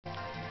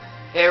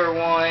Hey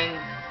everyone,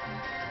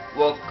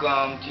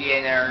 welcome to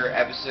yet another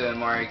episode of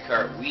Mario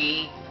Kart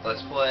Wii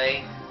Let's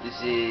Play.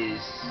 This is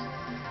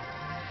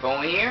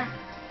Phone here.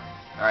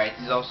 Alright,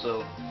 this is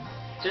also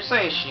just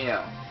something you should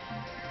know.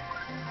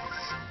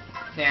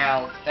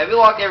 Now, have you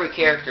locked every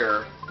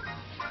character?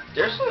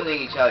 There's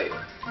something to tell you.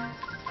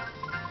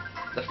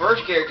 The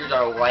first characters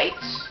are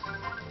lights,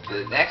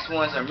 the next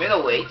ones are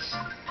middleweights,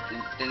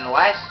 then the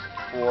last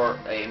four,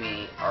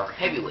 are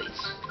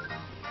heavyweights.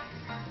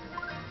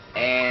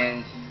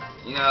 And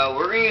you know,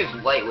 we're going to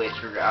use lightweights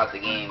throughout the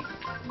game.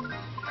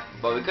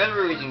 But because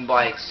we're using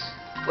bikes,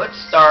 let's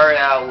start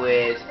out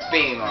with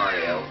Baby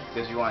Mario,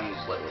 because we want to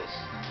use lightweights.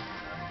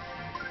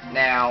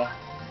 Now,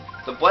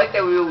 the bike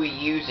that we will be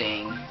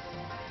using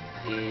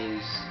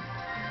is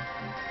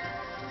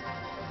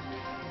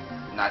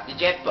not the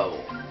Jet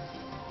Bubble.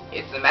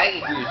 It's the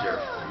Magikruiser.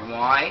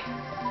 Why?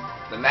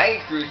 The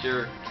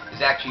Magikruiser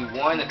is actually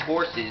one of the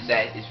courses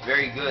that is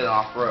very good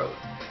off-road.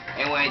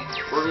 Anyway,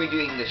 we're going to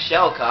be doing the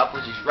Shell Cup,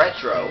 which is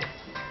retro,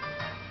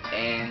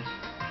 and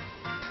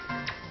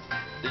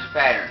there's a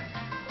pattern.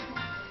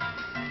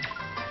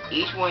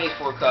 Each one of these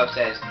 4 cups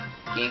has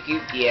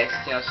GameCube, DS,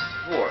 Nintendo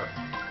 64.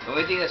 The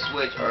only thing that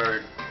switch are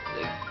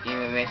the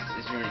Game Mix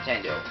is from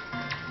Nintendo.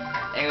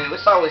 Anyway,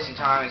 let's start wasting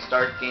time and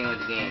start getting with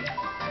the game.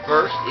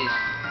 First is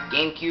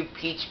GameCube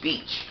Peach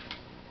Beach,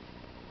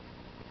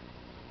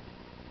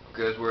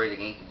 because where the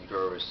GameCube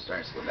controller is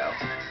starting to slip out.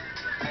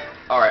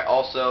 Alright,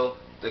 also,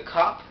 the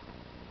cup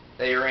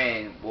that you're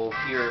in will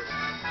appear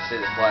to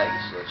the flag,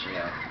 just to let you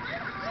know.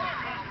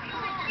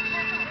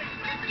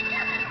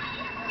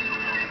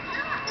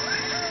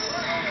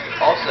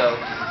 Also,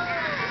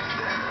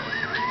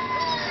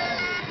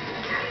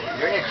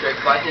 during the trick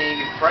button, if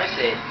you press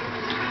it,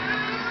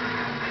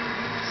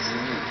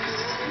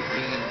 you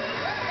can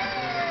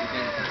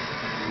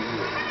move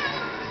it.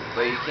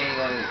 But you can't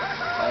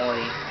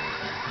only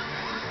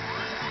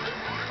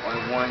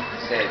one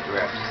set of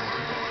drifts.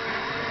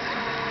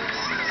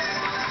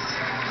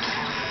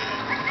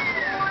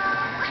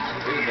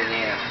 Ooh,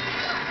 banana.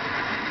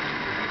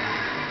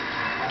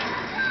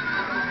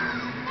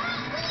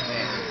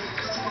 Man.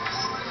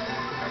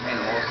 And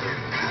also,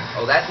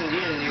 oh, that's a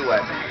new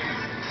weapon.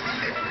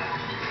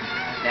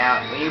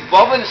 Now, when you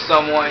bump into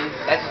someone,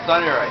 that's a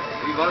thunder right.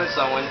 If you bump into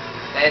someone,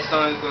 that is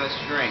someone who's going to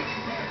string.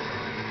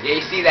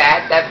 Yeah, you see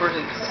that? That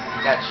person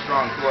got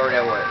strong, whoever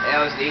that was. And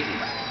that was Daisy.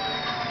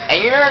 And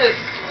you know this,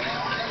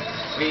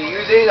 when you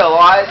use it a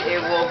lot,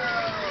 it will,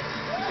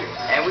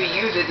 and we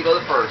use it to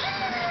go to first.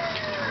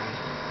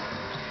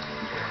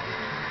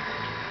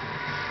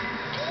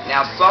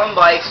 Now, some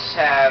bikes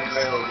have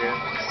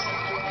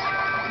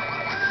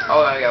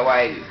oh my god,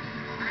 why I do?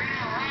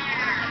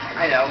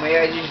 I know, maybe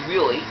I just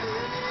wheelie.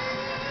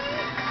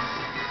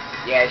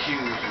 Yeah, she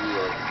was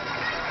wheelie.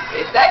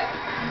 It's that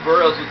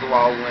Burrows with the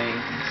wild wing.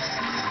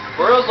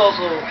 Burrows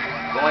also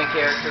the only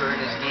character in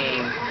this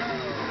game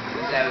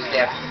that doesn't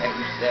have a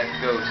extra staff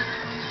ghost.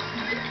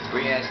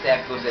 Where you have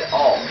staff ghost at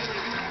all.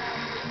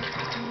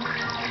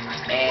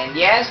 And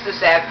yes, the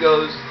staff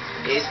ghost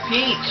is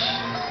Peach.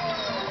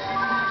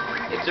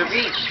 It's a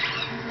reach.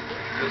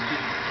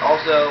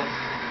 Also,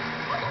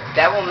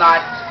 that will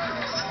not,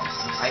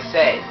 I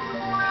said,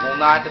 will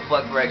not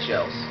deflect red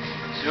shells.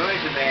 So only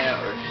Savannah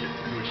or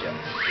blue shell.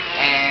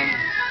 And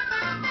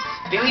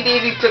Billy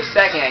Davy took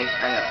second, I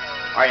know.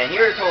 Alright, and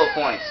here are the total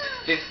points.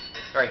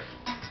 Sorry,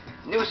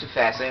 it was too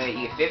fast. So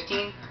you get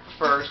 15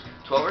 for first,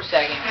 12 for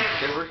second,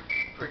 2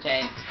 for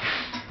 10,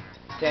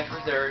 10 for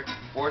third,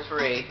 4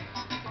 for 8,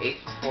 8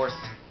 for 4th,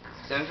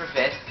 7 for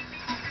 5th,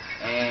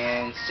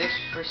 and 6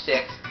 for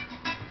 6th.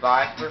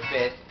 5 for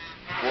 5th,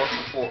 4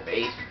 for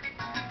 8th,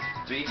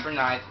 3 for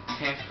 9th,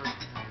 10 for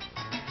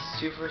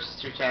 2 for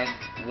 10th,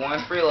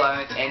 1 for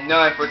 11th, and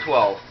none for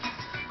 12th.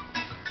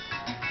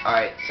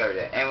 Alright, sorry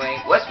that.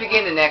 Anyway, let's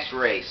begin the next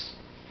race.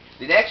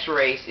 The next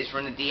race is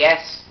from the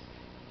DS.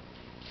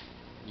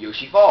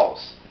 Yoshi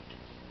Falls.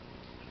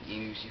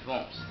 Yoshi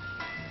Falls.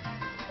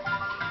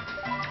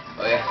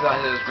 Oh yeah, I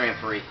thought it was Grand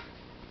Prix.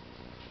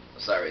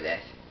 Sorry about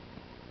that.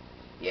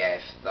 Yeah,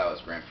 I thought it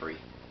was Grand Prix.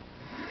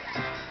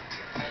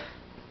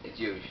 It's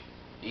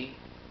Yoshi,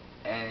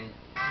 and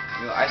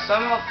you know, I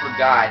somehow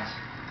forgot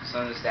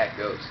some of the stat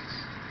ghosts.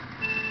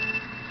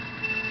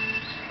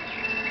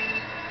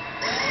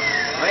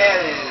 I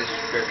have it in the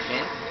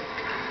description,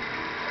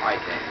 I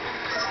think.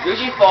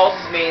 Yoshi Falls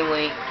is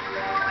mainly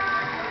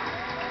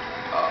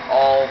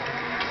all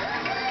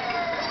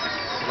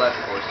left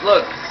course.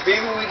 Look,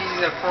 Baby Luigi's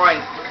in the front,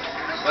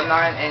 but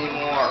not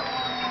anymore.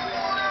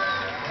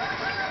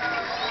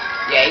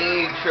 Yeah,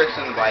 you need tricks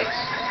on the bikes.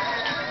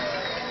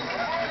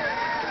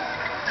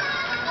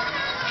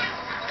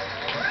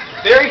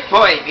 Very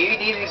funny. Baby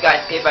Daisy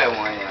got hit by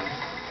one of them.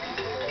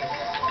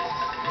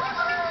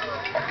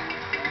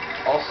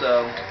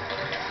 Also,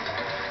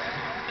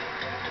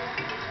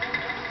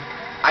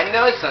 I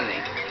noticed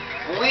something.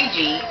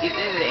 Luigi is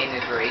in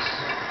this race.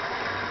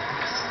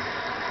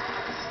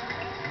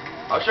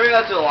 I'll show you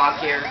how to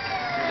unlock here.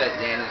 Here's at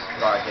the end of this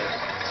project.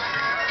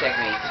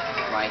 Checkmate,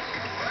 Mike.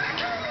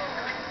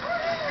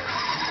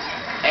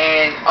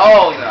 And And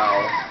oh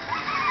no,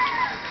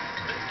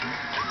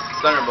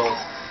 Thunderbolt.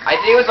 I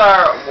think it was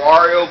our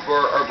Wario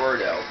or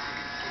Birdo.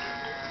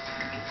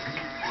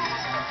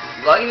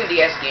 Like in the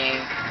DS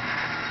game,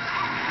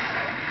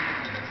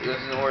 it was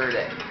in order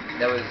that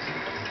was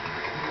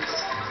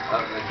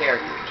of the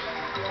characters.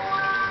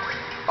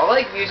 I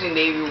like using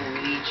Baby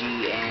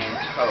Luigi and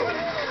Toad.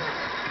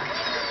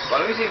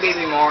 But I'm using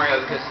Baby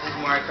Mario because this is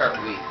Mario Kart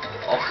Wii.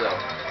 Also.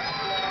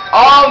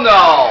 Oh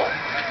no!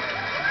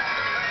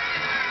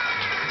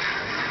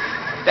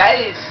 That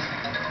is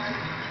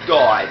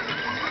God.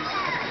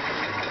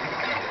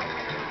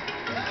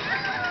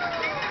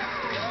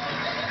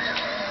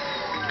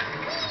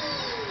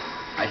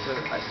 I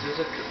still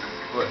took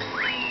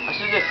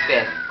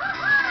fifth.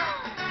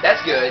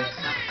 That's good.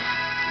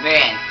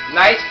 Man,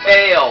 nice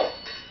fail.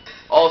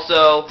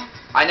 Also,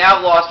 I now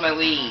have lost my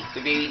lead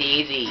to Baby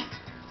Daisy.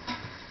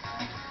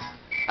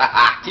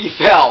 Haha, he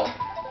fell.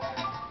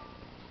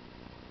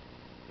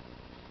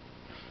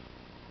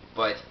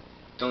 But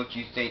don't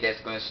you think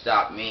that's gonna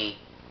stop me?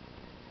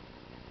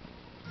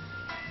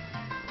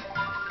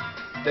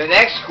 The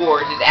next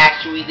course is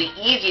actually the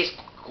easiest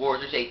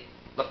course, or say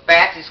the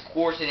fastest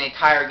course in the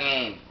entire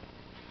game.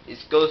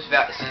 It's Ghost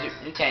Valley,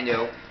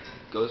 Nintendo,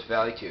 Ghost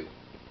Valley 2.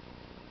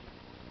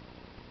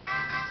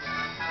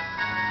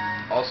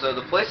 Also,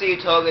 the place that you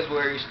took is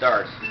where you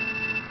start.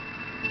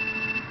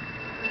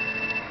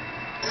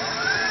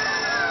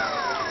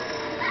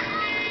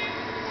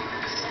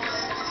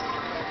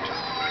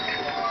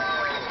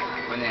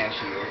 Banana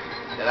shield.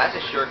 Now that's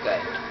a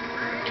shortcut.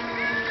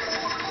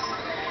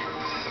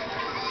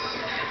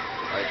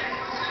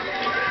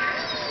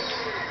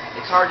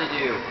 It's hard to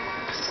do.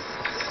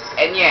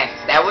 And yes,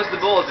 that was the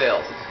bullet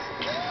bill.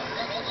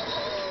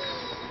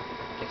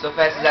 It's so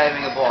fast as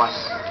having a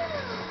boss.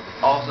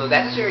 Also,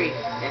 that's a very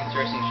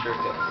interesting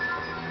shortcut.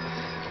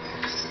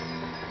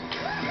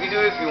 You can do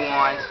it if you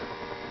want,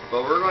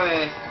 but we're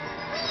gonna...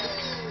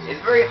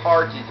 It's very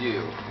hard to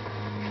do.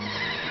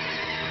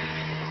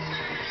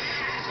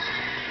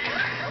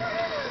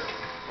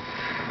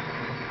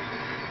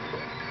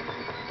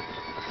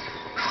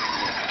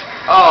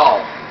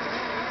 Oh!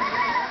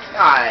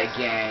 Not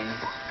again.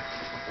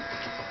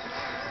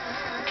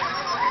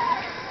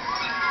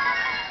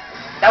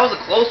 That was a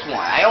close one.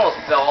 I almost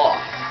fell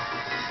off.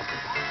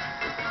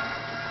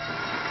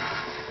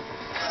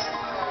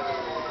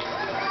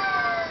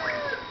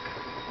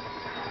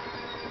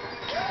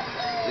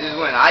 This is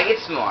when I get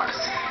smart.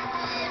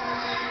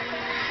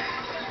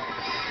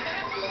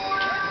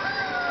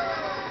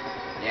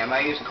 Yeah, I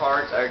might use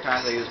carts, other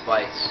times I use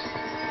bikes.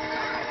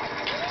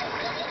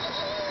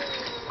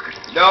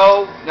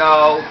 No,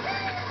 no.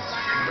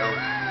 No.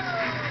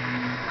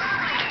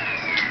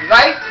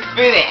 Nice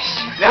finish!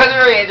 That was a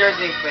very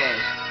interesting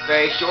finish.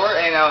 Very short,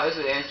 and this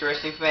is an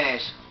interesting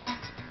finish.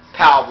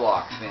 Power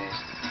block finish.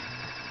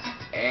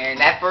 And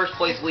that first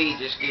place lead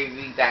just gave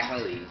me back my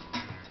lead.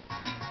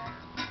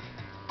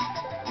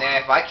 Now,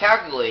 if I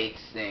calculate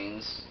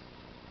things,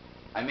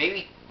 I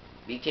may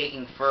be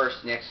taking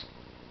first next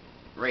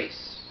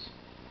race.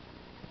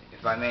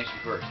 If I manage to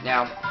first.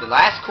 Now, the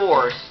last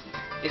course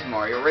is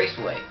Mario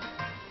Raceway.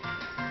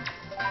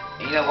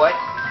 And you know what?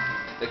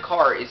 The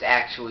car is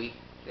actually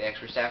the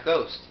Extra Staff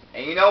Ghost.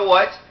 And you know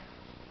what?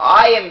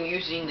 I am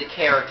using the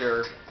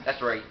character,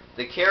 that's right,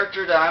 the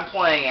character that I'm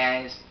playing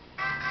as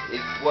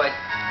is what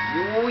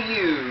you will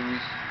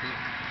use,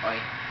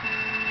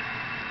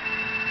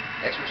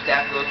 Extra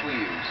Staff Ghost will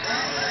use.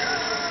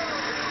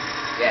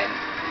 Yeah,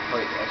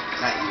 wait,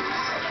 not use,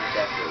 Extra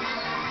Staff Ghost.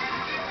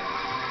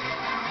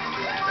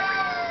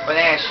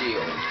 Banana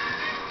Shield.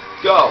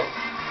 Go!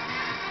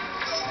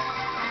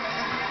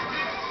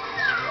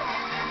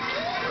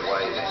 Why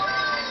do that?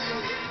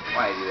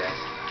 Why do that?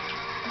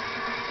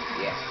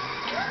 Yeah.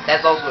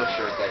 That's also a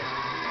shortcut.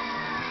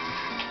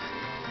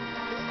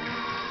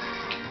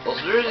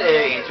 Also, there's a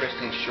very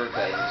interesting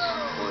shortcut in this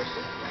course.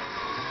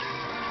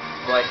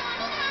 But,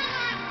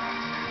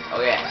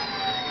 oh yeah.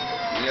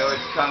 You know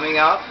what's coming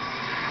up?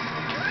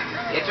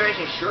 The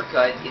interesting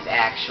shortcut is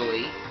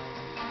actually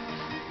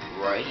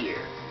right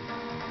here.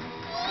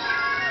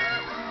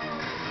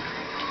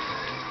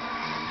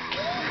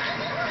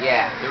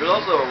 Yeah, there was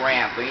also a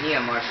ramp, but you need a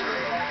mushroom.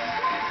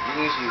 You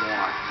can use what you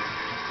want.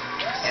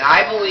 And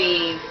I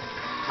believe,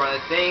 from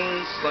the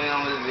things going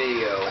on with the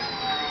video,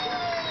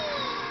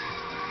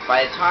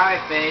 by the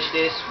time I finish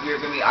this, we're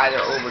going to be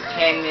either over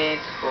 10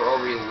 minutes or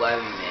over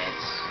 11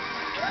 minutes.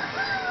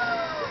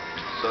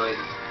 So,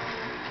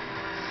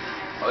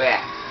 oh yeah.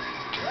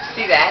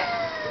 See that?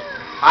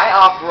 I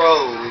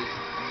off-road.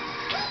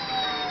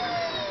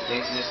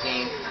 Things in this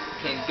game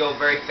can go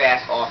very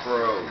fast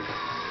off-road.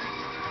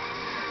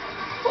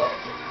 Whoa.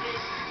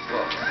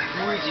 Whoa.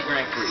 Luigi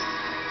Grand Prix.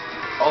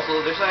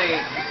 Also, there's something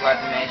I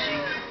forgot to mention.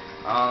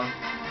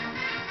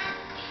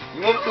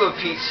 You won't do a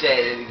Peach set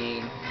at the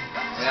beginning.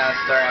 When I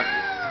start out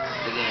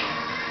the game.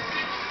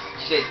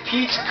 She said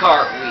Peach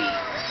Kart Wii.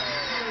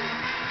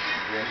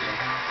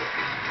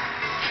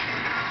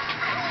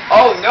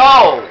 Oh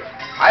no!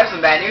 I have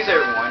some bad news,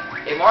 everyone.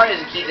 if Mario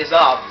doesn't keep this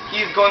up,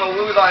 he's going to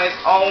lose on his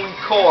own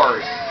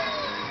course.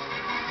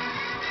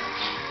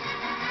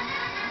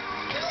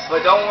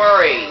 But don't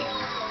worry.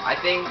 I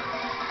think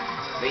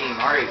maybe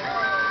Mario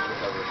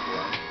recovers for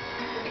him.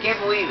 I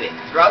can't believe it.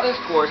 Throughout this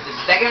course, the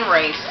second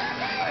race,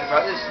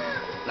 throughout this,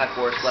 not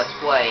course, let's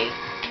play,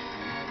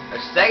 the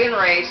second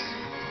race,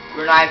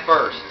 we're not in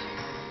first.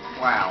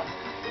 Wow.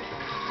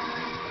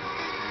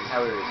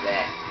 How weird is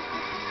that?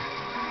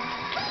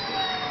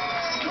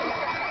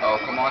 Oh,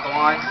 come on, come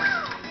on.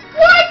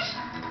 What?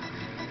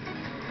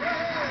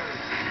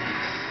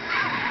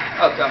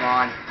 Oh, come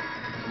on.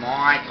 Come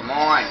on, come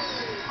on.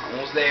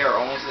 Almost there,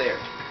 almost there.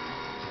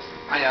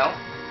 I know.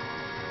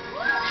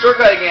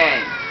 Shortcut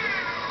again.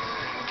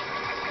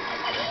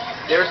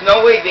 There's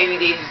no way Baby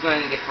Daisy's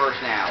going to get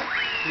first now.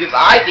 Because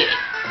I did.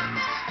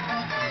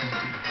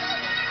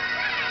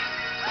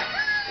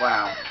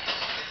 Wow.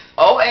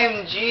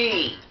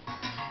 OMG.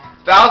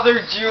 Bowser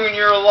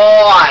Jr.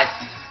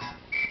 lost.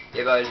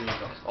 Yeah, Bowser Jr.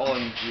 lost.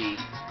 OMG.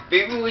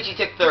 Baby Luigi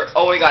took third.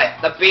 Oh my god,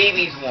 the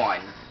babies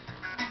won.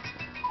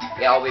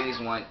 Yeah, all babies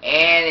won.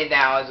 And it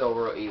now is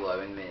over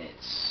 11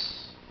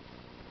 minutes.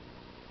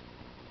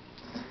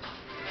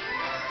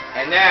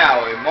 And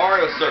now, a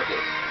Mario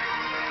Circuit.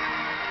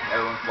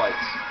 Everyone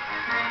fights.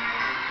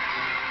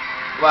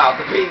 Wow,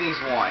 the babies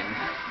won.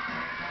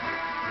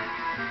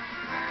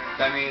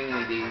 That means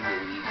we did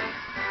it easy.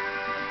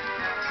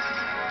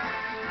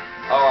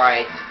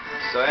 Alright,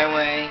 so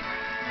anyway,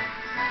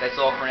 that's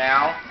all for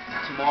now.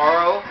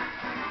 Tomorrow,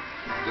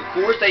 the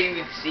course that you've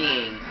been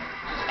seeing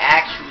is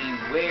actually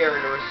where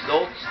the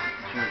results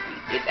should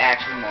be. It's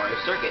actually Mario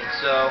Circuit.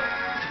 So,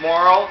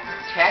 tomorrow,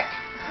 Tech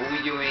will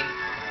be doing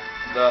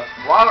the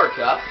Flower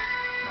Cup,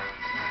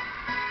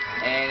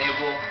 and it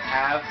will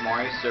have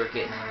Mario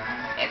Circuit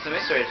and some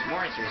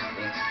more interesting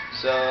things.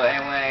 So,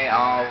 anyway,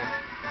 I'll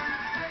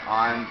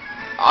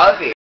be